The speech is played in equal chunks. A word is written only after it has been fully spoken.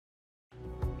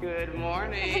Good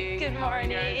morning. Good morning. How are you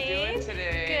guys doing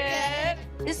today?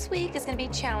 Good. This week is going to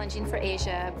be challenging for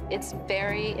Asia. It's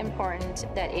very important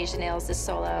that Asia nails this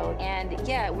solo. And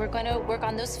yeah, we're going to work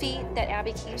on those feet that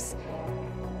Abby keeps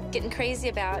getting crazy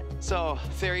about. So,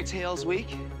 Fairy Tales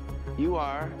Week, you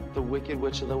are the Wicked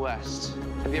Witch of the West.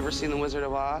 Have you ever seen The Wizard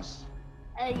of Oz?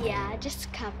 Yeah, just a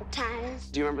couple times.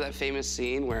 Do you remember that famous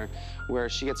scene where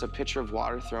she gets a pitcher of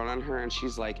water thrown on her and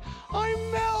she's like,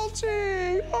 I'm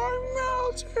melting, I'm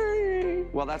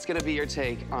melting. Well, that's gonna be your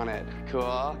take on it,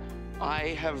 cool?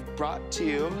 I have brought to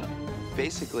you,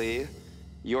 basically,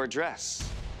 your dress.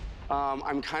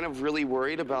 I'm kind of really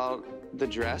worried about the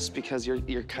dress because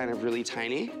you're kind of really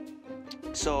tiny.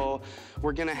 So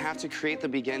we're gonna have to create the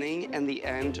beginning and the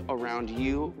end around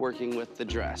you working with the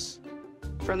dress.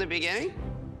 From the beginning?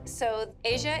 So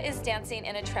Asia is dancing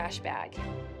in a trash bag.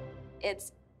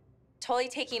 It's totally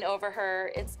taking over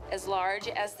her. It's as large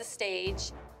as the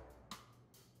stage.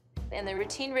 And the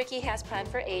routine Ricky has planned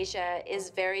for Asia is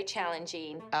very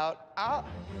challenging. Out, out.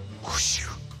 Whoosh.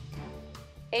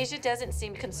 Asia doesn't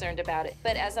seem concerned about it,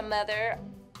 but as a mother,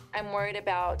 I'm worried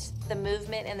about the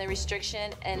movement and the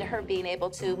restriction and her being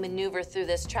able to maneuver through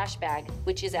this trash bag,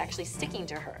 which is actually sticking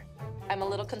to her. I'm a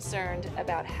little concerned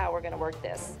about how we're gonna work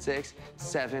this. 6,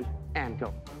 7, and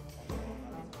go.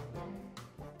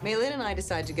 Maylin and I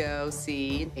decided to go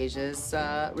see Asia's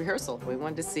rehearsal. We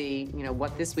wanted to see,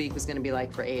 what this week was gonna be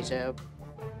like for Asia.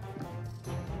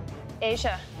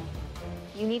 Asia,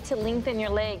 you need to lengthen your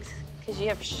legs because you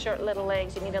have short little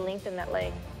legs. You need to lengthen that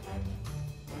leg.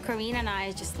 Karina and I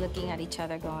are just looking at each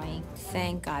other going,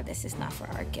 thank God this is not for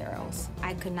our girls.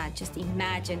 I could not just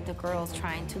imagine the girls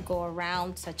trying to go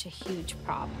around such a huge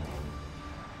problem.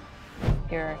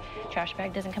 Your trash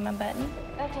bag doesn't come unbuttoned.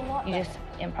 That's a lot. You just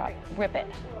improv, rip it,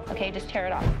 okay? Just tear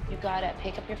it off. You gotta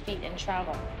pick up your feet and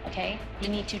travel, okay? You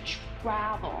need to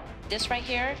travel. This right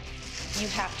here, you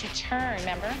have to turn,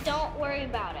 remember? Don't worry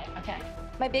about it. Okay.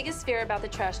 My biggest fear about the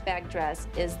trash bag dress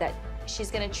is that she's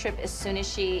gonna trip as soon as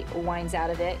she winds out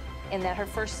of it, and that her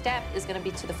first step is gonna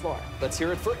be to the floor. Let's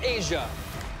hear it for Asia.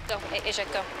 Go, Asia,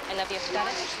 go. I love you. Got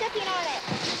it? You're stepping on it.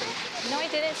 No, I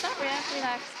didn't. Stop, Rhea.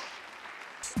 Relax.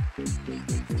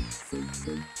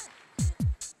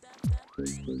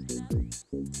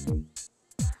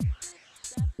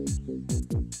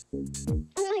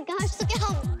 Oh my gosh, look at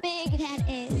how big that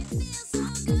is.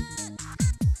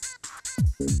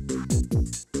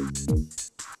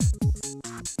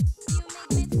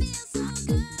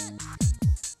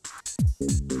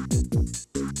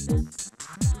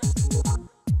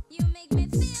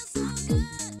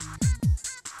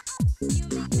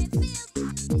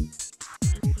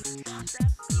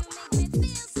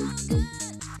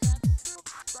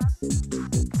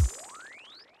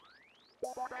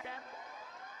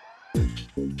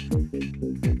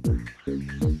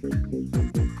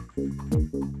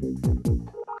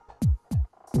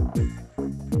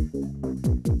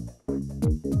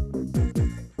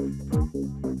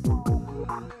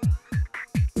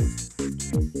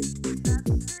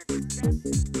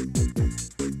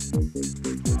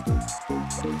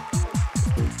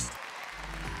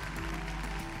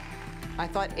 I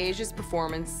thought Asia's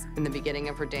performance in the beginning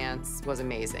of her dance was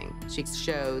amazing. She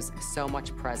shows so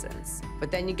much presence.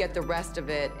 But then you get the rest of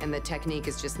it, and the technique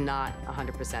is just not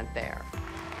 100% there.